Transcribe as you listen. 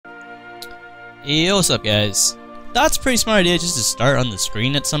Yo, what's up, guys? That's a pretty smart idea just to start on the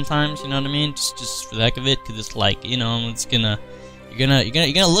screen at sometimes, you know what I mean? Just for the heck of it, because it's like, you know, it's gonna you're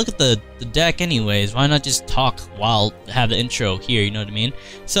gonna look at the deck anyways. Why not just talk while have the intro here, you know what I mean?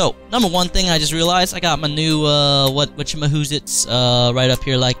 So, number one thing I just realized, I got my new whatchamahoots right up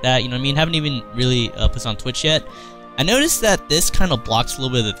here like that, you know what I mean? Haven't even really put this on Twitch yet. I noticed that this kind of blocks a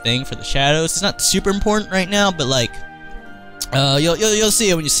little bit of the thing for the shadows. It's not super important right now, but like you'll see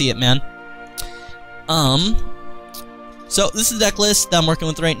it when you see it, man. So this is the deck list that I'm working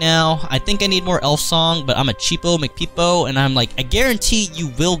with right now. I think I need more Elf Song, but I'm a cheapo McPeepo, and I'm like, I guarantee you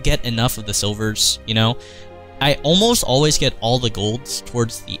will get enough of the silvers, you know? I almost always get all the golds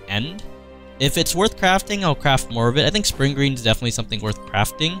towards the end. If it's worth crafting, I'll craft more of it. I think Spring Green is definitely something worth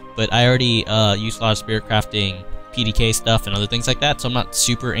crafting, but I already use a lot of spirit crafting, PDK stuff, and other things like that, so I'm not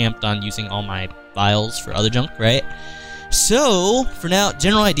super amped on using all my vials for other junk, right? So, for now,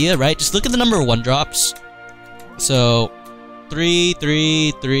 general idea, right? Just look at the number of 1-drops. So, 3,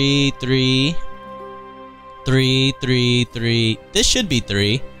 3, 3, 3, 3, 3, 3. This should be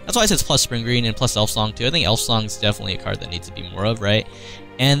 3. That's why it says plus Spring Green and plus Elf Song too. I think Elf Song is definitely a card that needs to be more of, right?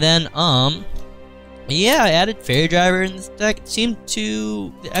 And then, yeah, I added Fairy Driver in this deck. It seemed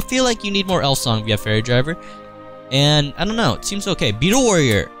to... I feel like you need more Elf Song if you have Fairy Driver. And, I don't know, it seems okay. Beetle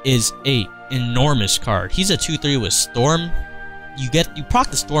Warrior is a enormous card. He's a 2/3 with Storm. You proc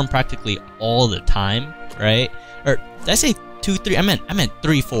the Storm practically all the time, right? Or did I say 2/3? I meant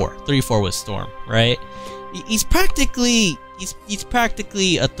 3/4. 3/4 with Storm, right? He's practically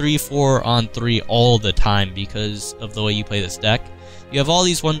a 3/4 on 3 all the time because of the way you play this deck. You have all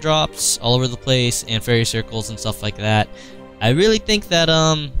these 1-drops all over the place and fairy circles and stuff like that. I really think that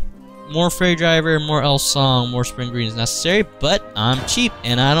more Fairy Driver, more Elf Song, more Spring Green is necessary, but I'm cheap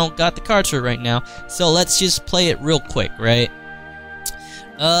and I don't got the cards for it right now. So let's just play it real quick, right?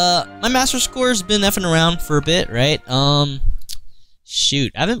 My master score's been effing around for a bit, right?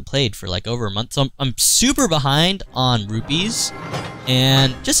 Shoot, I haven't played for like over a month, so I'm super behind on rupees,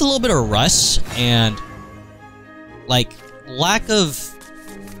 and just a little bit of rust, and like lack of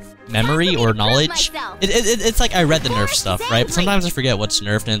memory or knowledge. It's like I read the nerf stuff, right? But sometimes I forget what's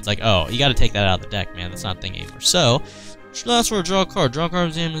nerfed, and it's like, oh, you gotta take that out of the deck, man. That's not a thing anymore. So, last for draw a card. Draw a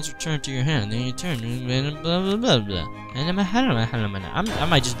card's name is returned to your hand. Then you turn, blah, blah, blah, blah. And I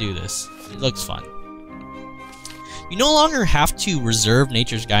might just do this. It looks fun. You no longer have to reserve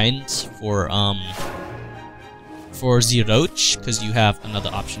Nature's Guidance for Zeroach, because you have another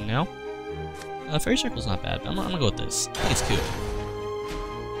option now. Fairy Circle's not bad, but I'm gonna go with this. I think it's cool.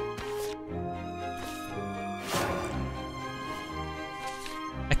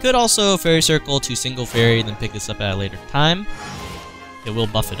 I could also Fairy Circle to single fairy, then pick this up at a later time. It will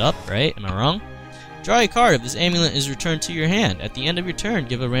buff it up, right? Am I wrong? Draw a card if this amulet is returned to your hand. At the end of your turn,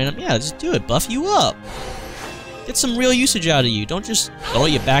 give a random... Yeah, just do it. Buff you up. Get some real usage out of you. Don't just throw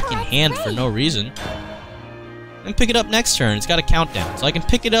you back in hand for no reason. And pick it up next turn. It's got a countdown. So I can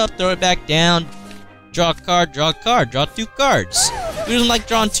pick it up, throw it back down, draw a card, draw 2 cards. Who doesn't like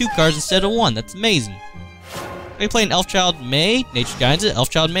drawing 2 cards instead of 1? That's amazing. I can play an Elfchild May, Nature Guides it,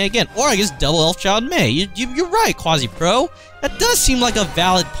 Elfchild May again. Or I guess double Elfchild May. You're right, QuasiPro. That does seem like a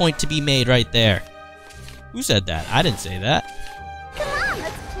valid point to be made right there. Who said that? I didn't say that. Come on,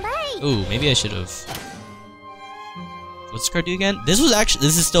 let's play. Ooh, maybe I should have... What's this card do again? This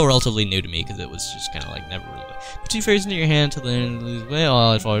is still relatively new to me because it was just kind of like never really. Put 2 fairies into your hand until the end of the play.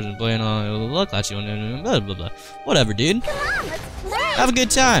 All followers in play and all luck. Blah blah blah. Whatever, dude. Come on, let's play. Have a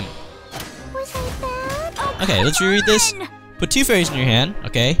good time. Was I bad? Oh, okay, let's reread this. Put 2 fairies in your hand.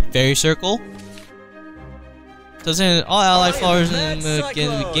 Okay, Fairy Circle. Doesn't all allied flowers and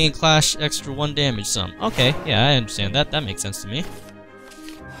gain clash extra 1 damage sum. Okay, yeah, I understand that. That makes sense to me.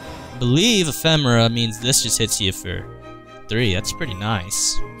 I believe Ephemera means this just hits you for 3. That's pretty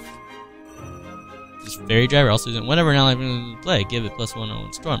nice. Just Fairy Driver also isn't whenever an ally play, give it +1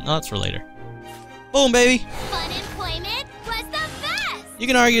 on Storm. No, that's for later. Boom, baby! Fun employment was the best! You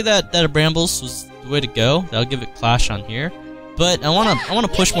can argue that a Brambles was the way to go. That'll give it Clash on here. But I wanna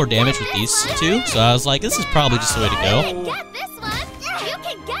push more damage with these 2, so I was like, this is probably just the way to go. You can get this one! You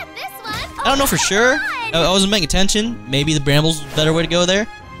can get this one! I don't know for sure. I wasn't paying attention. Maybe the Brambles was a better way to go there.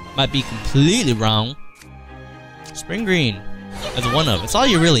 Might be completely wrong. Spring Green as a 1-of. It's all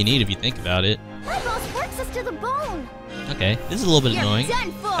you really need if you think about it. My boss works us to the bone. Okay, this is a little bit annoying.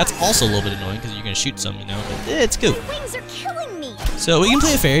 Done for. That's also a little bit annoying because you're gonna shoot some, you know. But it's cool. My wings are killing me. So we can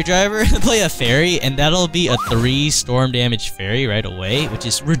play a Fairy Driver, play a Fairy, and that'll be a 3 Storm damage Fairy right away, which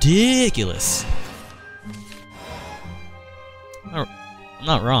is ridiculous. I'm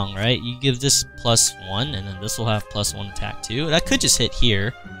not wrong, right? You give this +1, and then this will have +1 attack too. That could just hit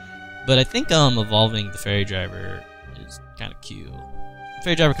here. But I think evolving the fairy driver is kind of cute. The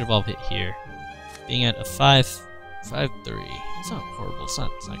fairy driver could evolve it here. Being at a 5.3. It's not horrible. It's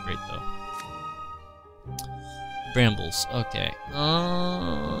not great though. Brambles. Okay.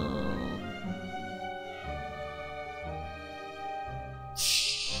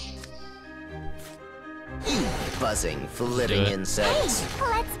 You buzzing, flitting insects. Hey,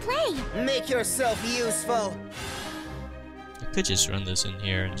 let's play. Make yourself useful. I could just run this in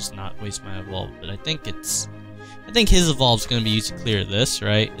here and just not waste my evolve, but I think his evolve's gonna be used to clear this,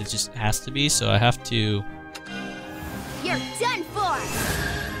 right? It just has to be, so I have to. You're done for.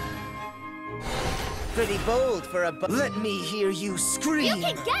 Pretty bold for a Let me hear you scream. You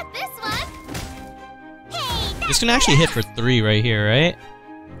can get this one. Hey, This can actually hit for 3 right here, right?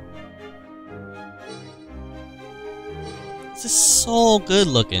 This is so good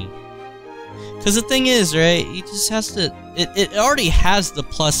looking. Cause the thing is, right? He just has to. It already has the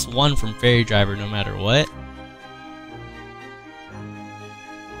 +1 from Fairy Driver, no matter what.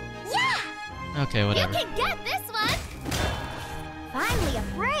 Yeah. Okay, whatever. You can get this one. Finally a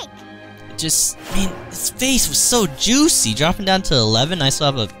break. I mean, his face was so juicy. Dropping down to 11, I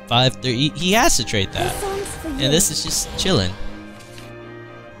still have a 5.3. He has to trade that. This one's for you. And this is just chilling.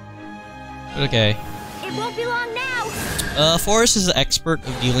 But okay. It won't be long now. Forrest is an expert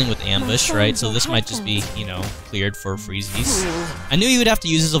of dealing with ambush, right? So this might just be, you know, cleared for freezies. I knew he would have to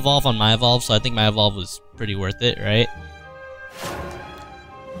use his evolve on my evolve, so I think my evolve was pretty worth it, right?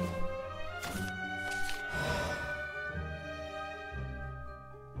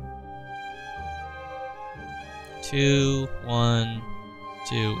 Two, 1,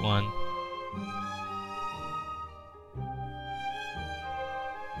 2, 1.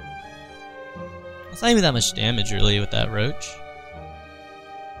 It's not even that much damage, really, with that roach.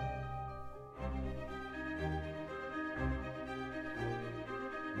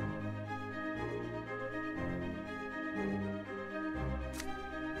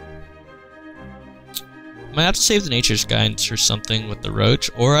 Might have to save the Nature's Guidance or something with the roach,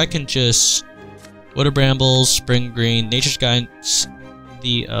 or I can just Water Brambles, Spring Green, Nature's Guidance,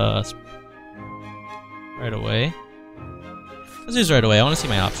 the right away. Let's use right away. I want to see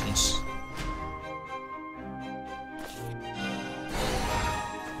my options.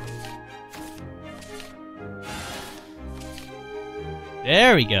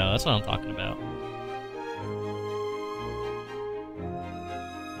 There we go. That's what I'm talking about.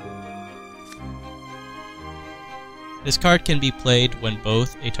 This card can be played when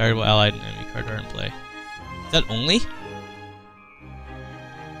both a targetable allied and enemy card are in play. Is that only?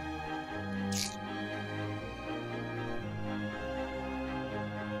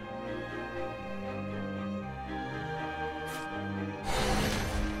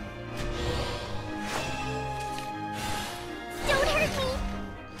 Don't hurt me.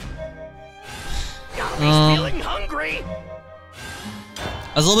 Got me feeling hungry.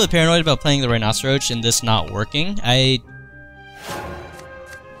 I was a little bit paranoid about playing the Rhinoceros and this not working. I'm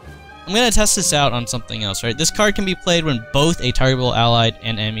gonna test this out on something else, right? This card can be played when both a targetable allied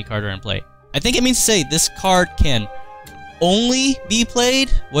and enemy card are in play. I think it means to say this card can only be played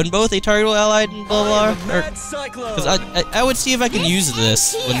when both a targetable allied and blah blah. Because I would see if I can use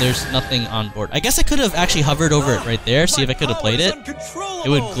this when there's nothing on board. I guess I could have actually hovered over it right there, see if I could have played it. It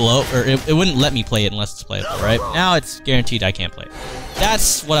would glow, or it wouldn't let me play it unless it's playable, right? Now it's guaranteed I can't play it.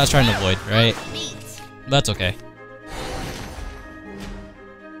 That's what I was trying to avoid, right? That's okay.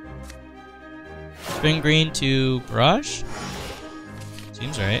 Spring Green to Barrage?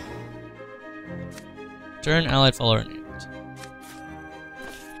 Seems right. Turn allied follower.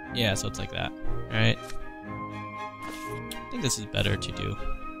 Yeah, so it's like that. Alright. I think this is better to do.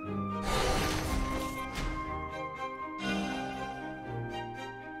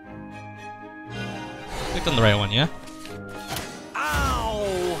 Clicked on the right one, yeah?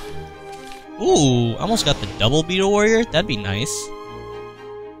 Ow! Ooh, almost got the double Beetle Warrior. That'd be nice.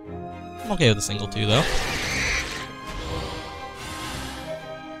 I'm okay with a single too, though.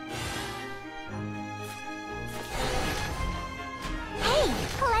 Hey,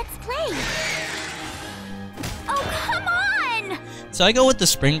 let's play. Oh, come on! So I go with the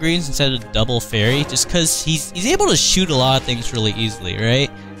Spring Greens instead of double Fairy, just because he's able to shoot a lot of things really easily, right?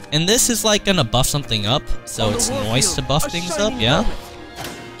 And this is like gonna buff something up, so it's nice to buff things up, yeah?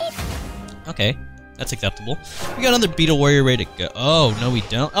 Okay, that's acceptable. We got another Beetle Warrior ready to go. Oh, no we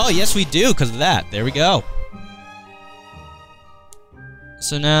don't. Oh, yes we do, because of that. There we go.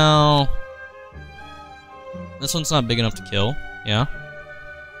 So now... this one's not big enough to kill, yeah?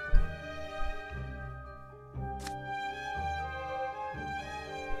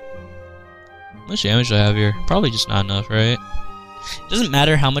 How much damage do I have here? Probably just not enough, right? It doesn't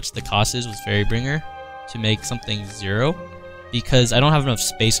matter how much the cost is with Fairybringer to make something 0, because I don't have enough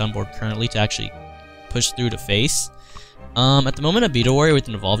space on board currently to actually push through to face. At the moment, a Beetle Warrior with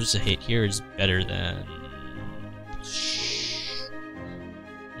an Evolve just a hit here is better than...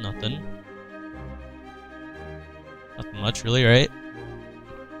 nothing. Nothing much, really, right?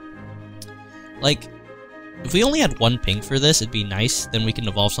 Like, if we only had 1 ping for this, it'd be nice. Then we can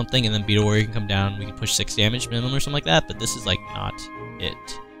evolve something, and then Beetle Warrior can come down. We can push 6 damage minimum or something like that. But this is like not it.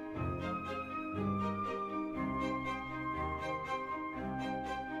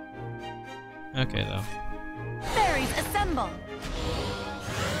 Okay, though. Fairies assemble.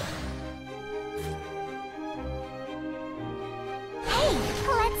 Hey,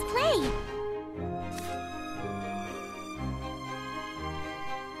 let's play.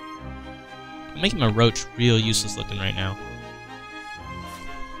 I'm making my Roach real useless looking right now.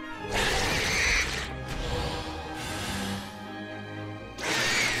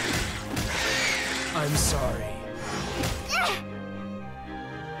 I'm sorry.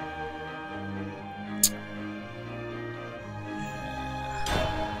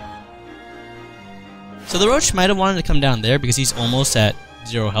 So the Roach might have wanted to come down there because he's almost at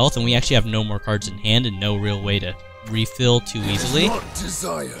 0 health, and we actually have no more cards in hand and no real way to refill too easily. Not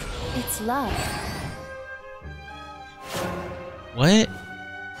desire. It's love. What?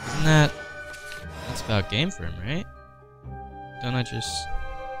 Isn't that... That's about game for him, right? Don't I just...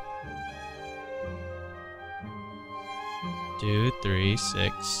 2, 3,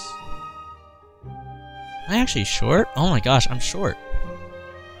 6... Am I actually short? Oh my gosh, I'm short.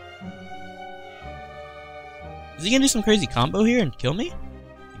 Is he gonna do some crazy combo here and kill me?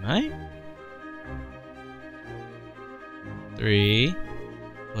 He might. 3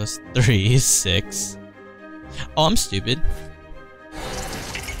 plus 3 is 6. Oh, I'm stupid.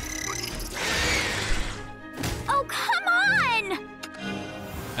 Oh, come on!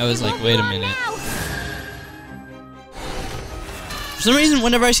 I was like, wait a minute. For some reason,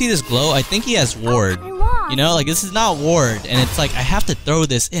 whenever I see this glow, I think he has ward. You know, like, this is not ward, and it's like, I have to throw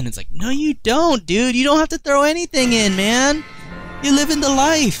this in. It's like, no you don't, dude. You don't have to throw anything in, man. You're living the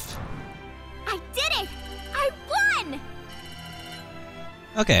life. I did it! I won!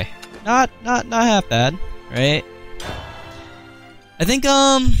 Okay. Not half bad, right? I think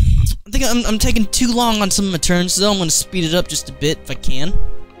I'm taking too long on some of my turns, so I'm gonna speed it up just a bit if I can.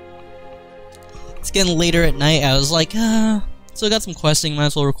 It's getting later at night. I was like, so I got some questing, might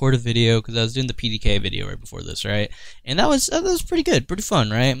as well record a video, because I was doing the PDK video right before this, right? And that was pretty good, pretty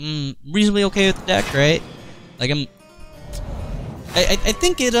fun, right? I'm reasonably okay with the deck, right? Like, I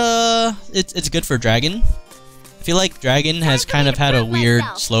think it's good for Dragon. I feel like Dragon has kind of had a weird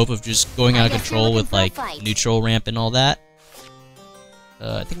slope of just going out of control with, like, neutral ramp and all that.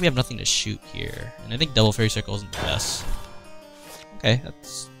 I think we have nothing to shoot here, and I think Double Fairy Circle isn't the best. Okay,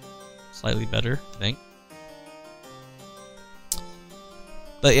 that's slightly better, I think.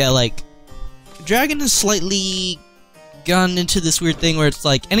 But yeah, like, Dragon has slightly gone into this weird thing where it's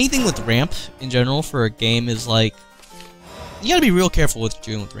like, anything with ramp in general for a game is like, you gotta be real careful with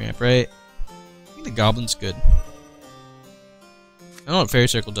doing with ramp, right? I think the Goblin's good. I don't know what Fairy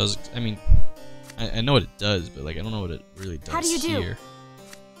Circle does. I mean, I know what it does, but like, I don't know what it really does. How do you do? Here.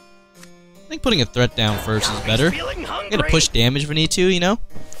 I think putting a threat down first is better. You gotta push damage if we need to, you know?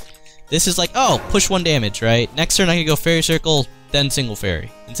 This is like, oh, push 1 damage, right? Next turn I can go Fairy Circle, then single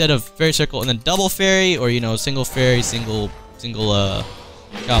fairy. Instead of Fairy Circle and then double fairy, or, you know, single fairy, single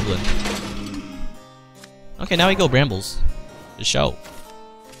goblin. Okay, now we go Brambles. To show.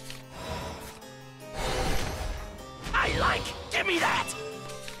 I like. Give me that.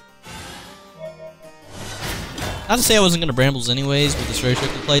 Not to say I wasn't gonna Brambles anyways with this Fairy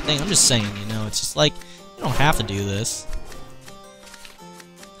Circle play thing. I'm just saying, you know, it's just like, you don't have to do this.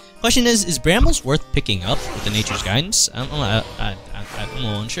 Question is Brambles worth picking up with the Nature's Guidance? I'm a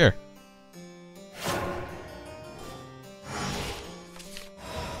little unsure.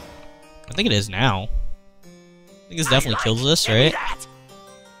 I think it is now. I think this definitely kills this, right?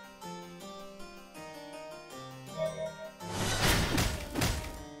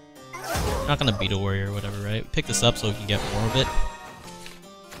 I'm not gonna beat a warrior or whatever, right? Pick this up so we can get more of it.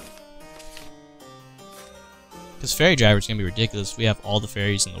 Because Fairy Driver is going to be ridiculous if we have all the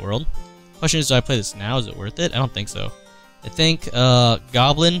fairies in the world. Question is, do I play this now? Is it worth it? I don't think so. I think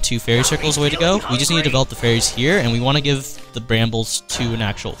Goblin to Fairy Circle is the way to go. We just need to develop the fairies here, and we want to give the Brambles to an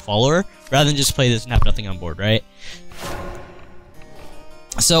actual follower, rather than just play this and have nothing on board, right?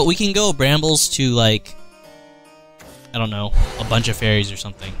 So we can go Brambles to, like, I don't know, a bunch of fairies or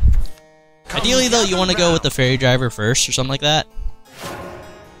something. Ideally, though, you want to go with the Fairy Driver first, or something like that.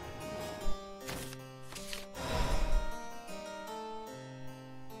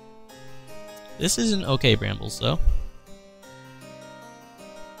 This is an okay Brambles, though.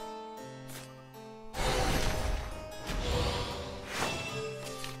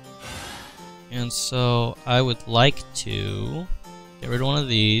 And so I would like to get rid of one of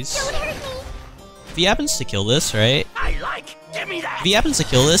these. If he happens to kill this, right? Give me that. If he happens to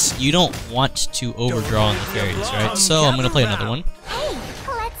kill this, you don't want to overdraw on the fairies, right? So I'm gonna play another one. Hey,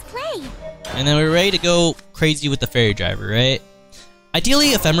 let's play. And then we're ready to go crazy with the fairy driver, right? Ideally,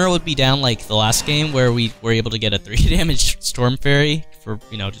 Ephemera would be down like the last game where we were able to get a 3 damage Storm Fairy for,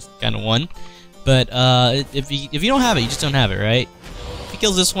 you know, just kind of 1. But if you don't have it, you just don't have it, right? If he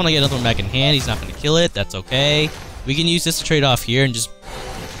kills this one, I get another one back in hand. He's not going to kill it. That's okay. We can use this to trade off here and just...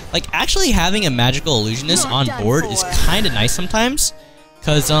 Like, actually having a magical illusionist on board is kind of nice sometimes.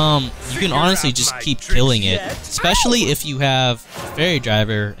 Because, you can honestly just keep killing it. Especially if you have a fairy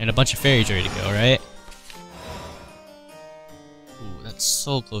driver and a bunch of fairies ready to go, right? Ooh, that's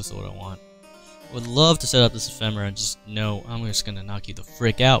so close to what I want. Would love to set up this Ephemera and just know I'm just gonna knock you the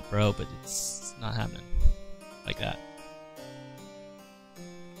frick out, bro, but it's not happening. Like that.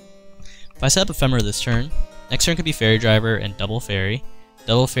 If I set up Ephemera this turn, next turn could be Fairy Driver and Double Fairy.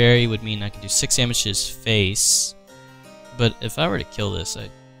 Double Fairy would mean I can do 6 damage to his face. But if I were to kill this,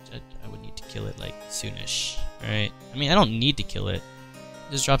 I would need to kill it like soonish, right? I mean, I don't need to kill it. It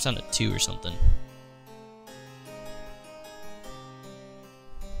just drops down to 2 or something.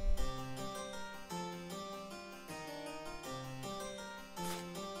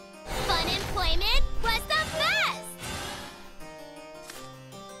 Fun employment was the best.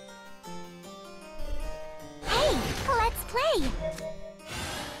 Hey, let's play.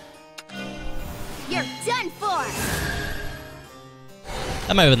 You're done for.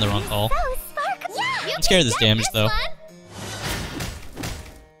 That might have been the wrong call. So sparkly. Yeah, I'm scared of this damage, though.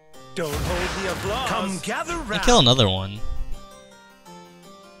 Don't hold the applause. Come gather round. I kill another one.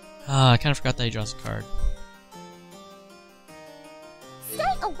 I kind of forgot that he draws a card. Stay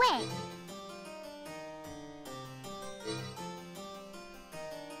away.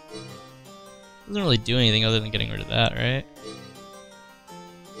 Doesn't really do anything other than getting rid of that, right?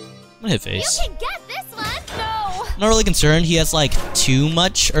 I'm gonna hit face. You can get this one. No. I'm not really concerned. He has like too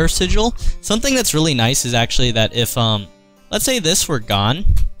much Earth Sigil. Something that's really nice is actually that if let's say this were gone,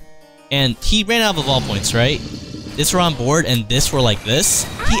 and he ran out of evolve points, right? This were on board, and this were like this.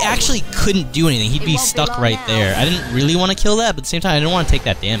 He actually couldn't do anything. He'd be stuck right there. I didn't really want to kill that, but at the same time, I didn't want to take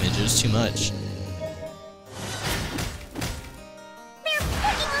that damage. It was too much. They're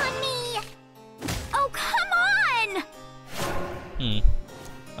picking on me. Oh, come on.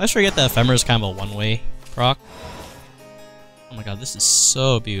 I just forget that Ephemera is kind of a one-way proc. Oh my god, this is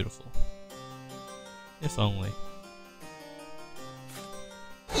so beautiful. If only.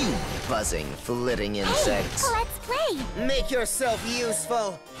 You buzzing, flitting insects. Hey, let's play. Make yourself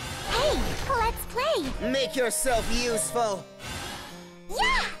useful. Hey, let's play. Make yourself useful.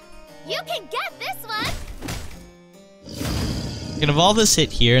 Yeah. You can get this one. You can evolve this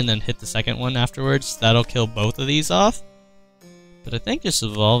hit here and then hit the second one afterwards. That'll kill both of these off. But I think just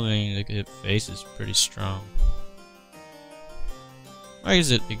evolving the hit face is pretty strong. Or is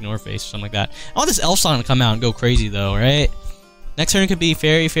it ignore face or something like that? I want this elf song to come out and go crazy though, right? Next turn could be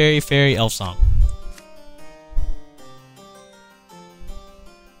fairy, fairy, fairy, elf song.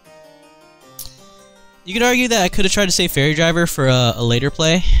 You could argue that I could have tried to save Fairy Driver for a later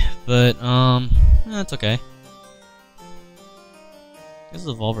play, but that's okay. This is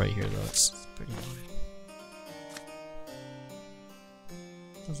evolve right here though. It's pretty annoying.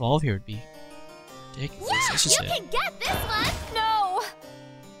 Evolve here would be ridiculous. Yeah, That's just you it. can get this one. No.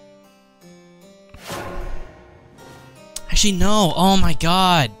 Actually, no. Oh my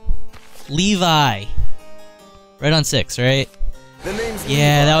god. Levi. Right on 6, right? The name's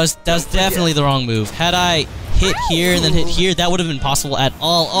Yeah, Levi. that was definitely the wrong move. Had I hit here and then hit here, that would have been possible at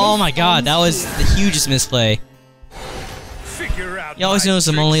all. Oh my god, that was the hugest misplay. Figure out. You always my notice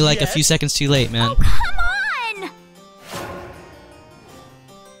I'm only like a tricks few yet. seconds too late, man. Oh, come on.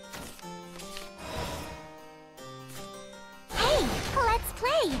 Hey, let's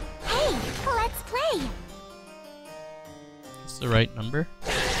play. Hey, let's play. It's the right number.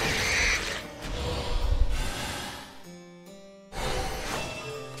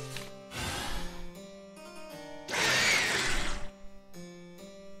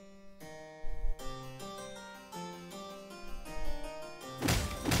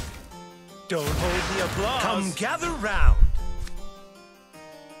 Don't hold the applause. Come gather round.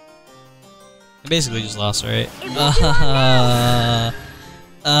 I basically just lost, right? It won't be long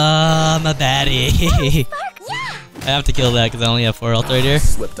I'm a baddie. Yeah. I have to kill that because I only have 4 health right here.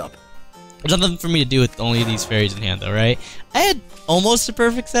 Slipped up. There's nothing for me to do with only these fairies in hand, though, right? I had almost a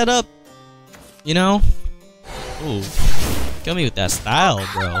perfect setup. You know? Ooh. Kill me with that style,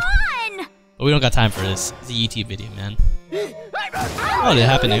 bro. But we don't got time for this. It's a YouTube video, man. Oh, did it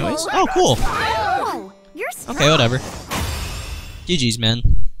happen anyways? Oh, cool. Okay, whatever. GG's, man.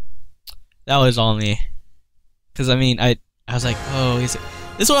 That was all me. Because, I mean, I was like, oh, this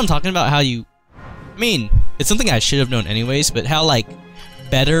is what I'm talking about, how you... I mean, it's something I should have known anyways, but how, like,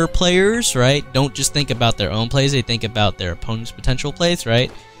 better players, right, don't just think about their own plays, they think about their opponent's potential plays,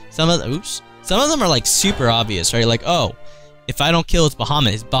 right? Some of them are, like, super obvious, right? Like, oh, if I don't kill his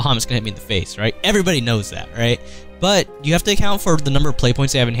Bahamut gonna hit me in the face, right? Everybody knows that, right? But you have to account for the number of play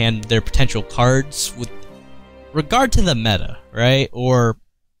points they have in hand, their potential cards with regard to the meta, right? Or,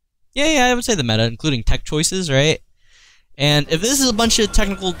 yeah, I would say the meta, including tech choices, right? And if this is a bunch of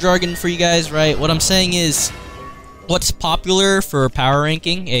technical jargon for you guys, right, what I'm saying is what's popular for power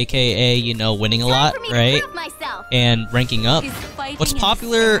ranking, aka, you know, winning a lot, right? And ranking up. What's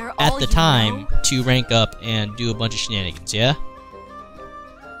popular at the time to rank up and do a bunch of shenanigans, yeah?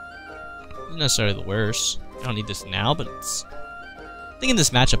 Not necessarily the worst. I don't need this now, but it's... I think in this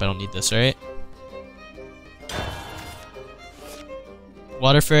matchup I don't need this, right?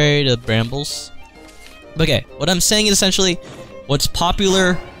 Water Fairy to Brambles. Okay, what I'm saying is essentially what's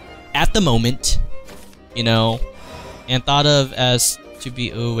popular at the moment, you know, and thought of as to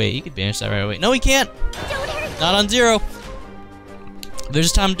be... Oh, wait, you could banish that right away. No, he can't! Not on 0! There's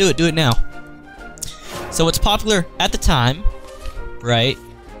just time to do it. Do it now. So what's popular at the time, right?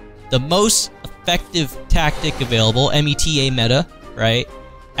 The most effective tactic available, META meta, right?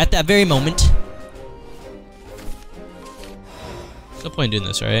 At that very moment. There's no point in doing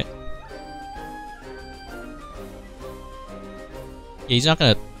this, right? Yeah, he's not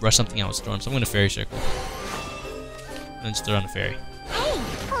gonna rush something out with Storm, so I'm gonna Fairy Circle. And then just throw on a Fairy. Hey,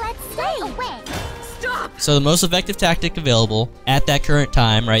 let's stay away. Stop! So the most effective tactic available at that current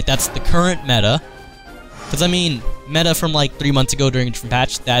time, right? That's the current meta. Because, I mean, meta from like 3 months ago during a different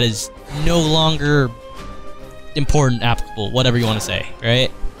patch, that is no longer important, applicable, whatever you want to say,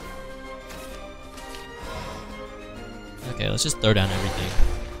 right? Okay, let's just throw down everything.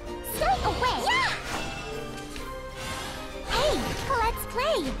 Stay away. Yeah. Hey, let's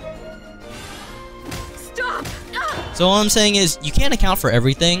play. Stop. So all I'm saying is, you can't account for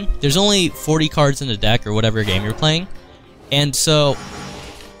everything. There's only 40 cards in the deck, or whatever game you're playing. And so,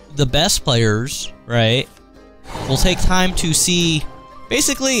 the best players, right, will take time to see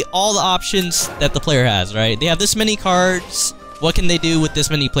basically all the options that the player has, right? They have this many cards, what can they do with this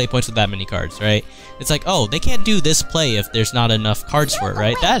many play points with that many cards, right? It's like, oh, they can't do this play if there's not enough cards for it,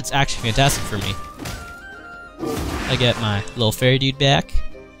 right? That's actually fantastic for me. I get my little fairy dude back.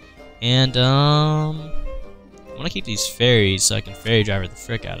 And, I want to keep these fairies so I can fairy driver the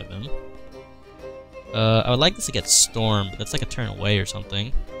frick out of him. I would like this to get Storm, but that's like a turn away or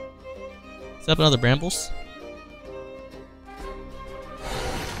something. Set up another Brambles. I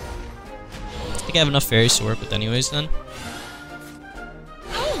think I have enough fairies to work with anyways then.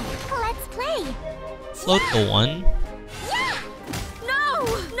 Hey, let's play. Float the 1. Yeah. No.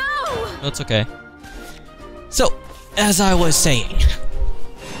 That's okay. So, as I was saying,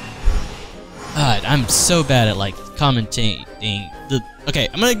 God, I'm so bad at like commentating the. Okay,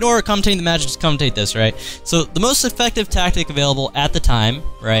 I'm gonna ignore commentating the match, just commentate this, right? So the most effective tactic available at the time,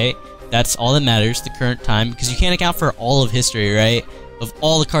 right? That's all that matters, the current time, because you can't account for all of history, right? Of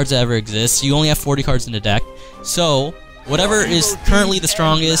all the cards that ever exist, you only have 40 cards in the deck. So whatever is currently the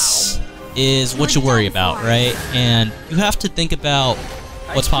strongest is what you worry about, right? And you have to think about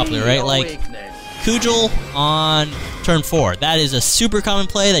what's popular, right? Like Kujal on turn 4. That is a super common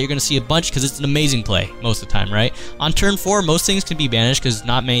play that you're going to see a bunch because it's an amazing play most of the time, right? On turn 4, most things can be banished because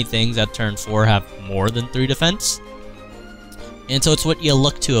not many things at turn 4 have more than 3 defense. And so it's what you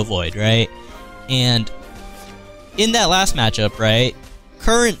look to avoid, right? And in that last matchup, right,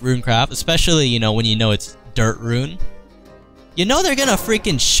 current Runecraft, especially, you know, when you know it's Dirt Rune, you know they're going to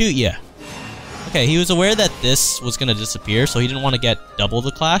freaking shoot you. Okay, he was aware that this was going to disappear, so he didn't want to get double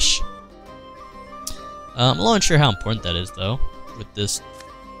the clash. I'm a little unsure how important that is, though, with this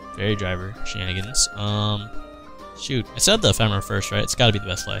fairy driver shenanigans. Shoot. I said the ephemera first, right? It's gotta be the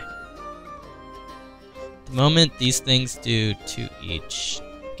best play. At the moment, these things do 2 each.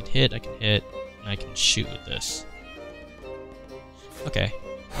 I can hit, and I can shoot with this. Okay,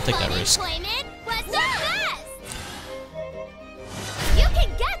 I'll take that risk. You can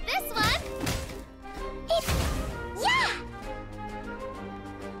get this one. Yeah.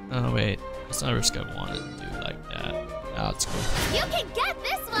 Oh, wait. That's not a risk I wanted to do like that. Oh, it's cool. You can get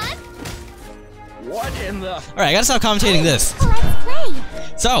this one. What in the? All right, I gotta stop commentating this. Let's play.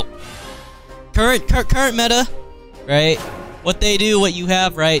 So, current meta, right? What they do, what you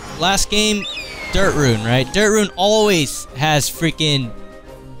have, right? Last game, Dirt Rune, right? Dirt Rune always has freaking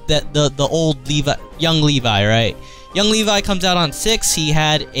the old Levi, young Levi, right? Young Levi comes out on 6. He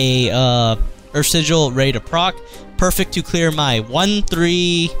had a Earth Sigil ready to proc, perfect to clear my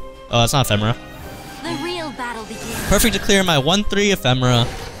 1/3. Oh, it's not ephemera. The real battle begins. Perfect to clear my 1/3 ephemera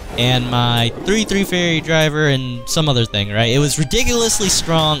and my 3/3 fairy driver and some other thing, right? It was ridiculously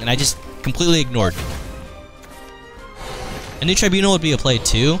strong, and I just completely ignored it. A new Tribunal would be a play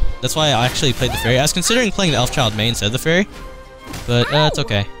too. That's why I actually played the fairy. I was considering playing the Elf Child main instead of the fairy, but it's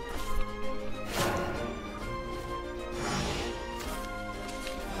okay.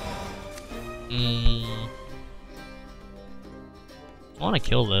 I want to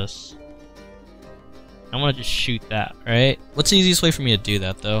kill this. I want to just shoot that, right? What's the easiest way for me to do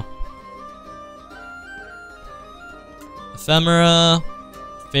that, though? Ephemera,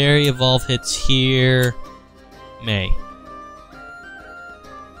 Fairy Evolve hits here, May.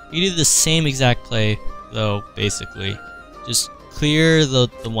 You do the same exact play, though, basically. Just clear the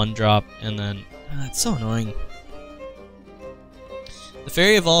 1-drop, and then... it's so annoying. The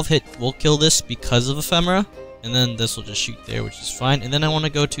Fairy Evolve hit will kill this because of Ephemera, and then this will just shoot there, which is fine. And then I want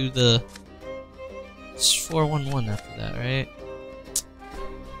to go to the... It's 4/1/1 after that, right?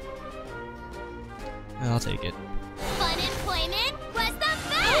 I'll take it. Fun employment was the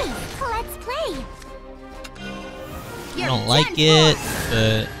best! Let's play! I don't like it,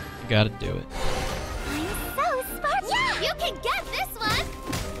 but I gotta do it. I'm so smart! Yeah! You can get this one!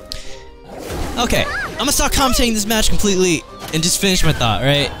 Okay, I'm gonna stop commentating this match completely and just finish my thought,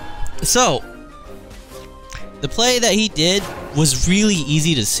 right? So, the play that he did was really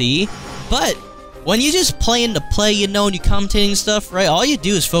easy to see, but when you just play into play, you know, and you commentating stuff, right? All you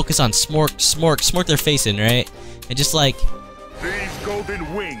do is focus on smork their face in, right? And just like... These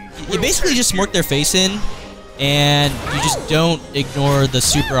golden wings you basically just smork their face in, and you just don't ignore the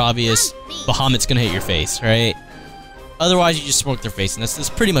super obvious Bahamut's gonna hit your face, right? Otherwise, you just smork their face, and that's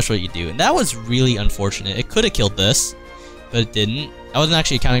pretty much what you do. And that was really unfortunate. It could have killed this, but it didn't. I wasn't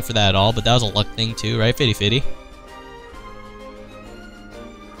actually accounting for that at all, but that was a luck thing too, right? 50-50.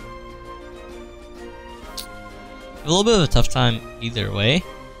 A little bit of a tough time either way.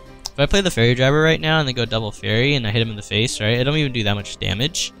 If I play the Fairy Driver right now and then go double Fairy and I hit him in the face, right? I don't even do that much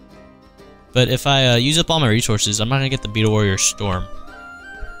damage. But if I use up all my resources, I'm not going to get the Beetle Warrior Storm.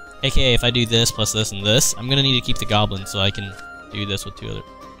 AKA, if I do this plus this and this, I'm going to need to keep the Goblin so I can do this with 2 other...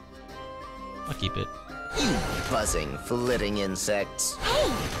 I'll keep it. You buzzing, flitting insects.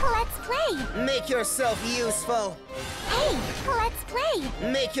 Hey, let's play! Make yourself useful. Hey, let's play!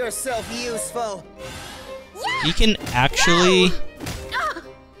 Make yourself useful. Yeah! You can actually...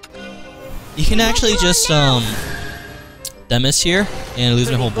 You can actually just, Demis here and lose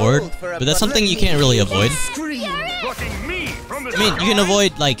my whole board, but that's something you can't really avoid. blocking me from the I mean, you can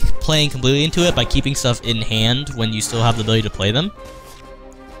avoid, like, playing completely into it by keeping stuff in hand when you still have the ability to play them.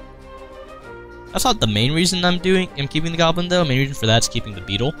 That's not the main reason I'm keeping the Goblin, though. The main reason for that's keeping the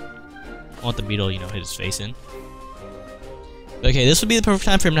Beetle. I want the Beetle, you know, hit his face in. Okay, this would be the perfect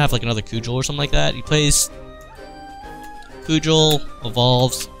time for him to have, like, another Kujal or something like that. He plays Kujal,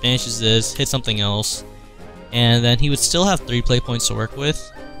 evolves, banishes this, hits something else, and then he would still have 3 play points to work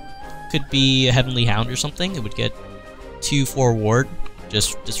with. Could be a Heavenly Hound or something. It would get 2/4 ward,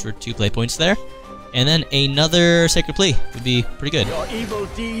 just for 2 play points there. And then another Sacred Plea would be pretty good. Your evil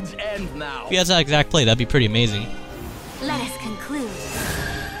deeds end now. If he has that exact play, that'd be pretty amazing. Let us conclude.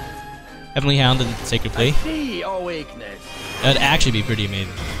 Heavenly Hound and Sacred Plea. See your weakness. That'd actually be pretty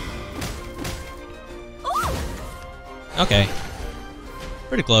amazing. Okay.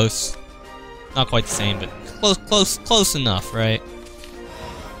 Pretty close. Not quite the same, but close enough, right?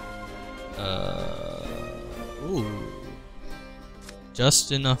 Ooh.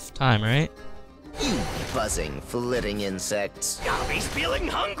 Just enough time, right? You buzzing, flitting insects. Gobby's feeling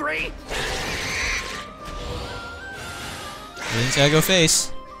hungry. Everything's gotta go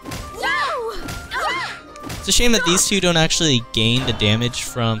face. No! It's a shame that these two don't actually gain the damage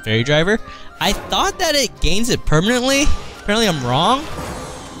from Fairy Driver. I thought that it gains it permanently. Apparently I'm wrong.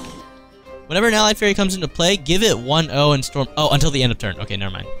 Whenever an allied fairy comes into play, give it 1/0 and storm. Oh, until the end of turn. Okay,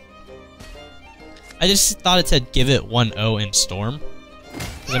 never mind. I just thought it said give it 1/0 and storm.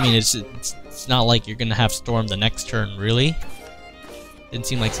 'Cause, I mean, it's not like you're gonna have storm the next turn, really. Didn't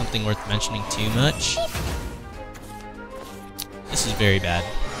seem like something worth mentioning too much. This is very bad.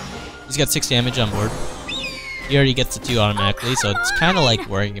 He's got 6 damage on board. He already gets the 2 automatically, so it's kind of like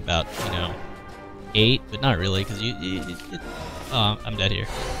worrying about, you know, 8, but not really, because oh, I'm dead here.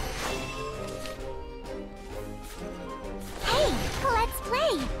 Hey, let's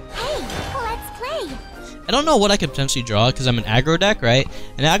play! Hey, let's play! I don't know what I could potentially draw because I'm an aggro deck, right?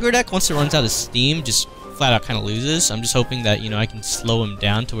 An aggro deck, once it runs out of steam, just flat out kind of loses. I'm just hoping that, you know, I can slow him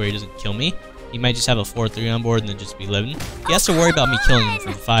down to where he doesn't kill me. He might just have a 4-3 on board and then just be living. He has to worry about me killing him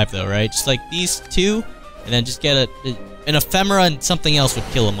for the 5 though, right? Just like these two, and then just get an ephemera and something else would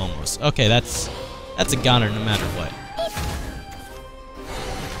kill him almost. Okay, that's a goner no matter what.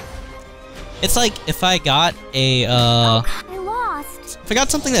 It's like if I got a I lost. if I got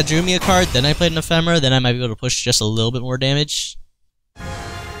something that drew me a card, then I played an ephemera, then I might be able to push just a little bit more damage. I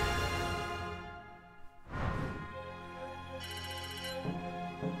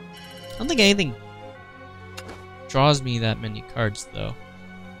don't think anything draws me that many cards though.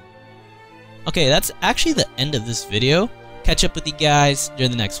 Okay, that's actually the end of this video. Catch up with you guys during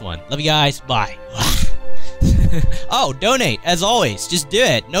the next one. Love you guys. Bye. Oh, donate as always. Just do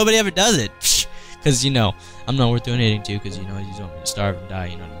it. Nobody ever does it. Because, you know, I'm not worth donating to because, you know, you don't want me to starve and die,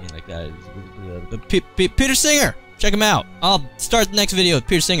 you know what I mean? Like that. Peter Singer! Check him out. I'll start the next video with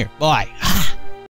Peter Singer. Bye.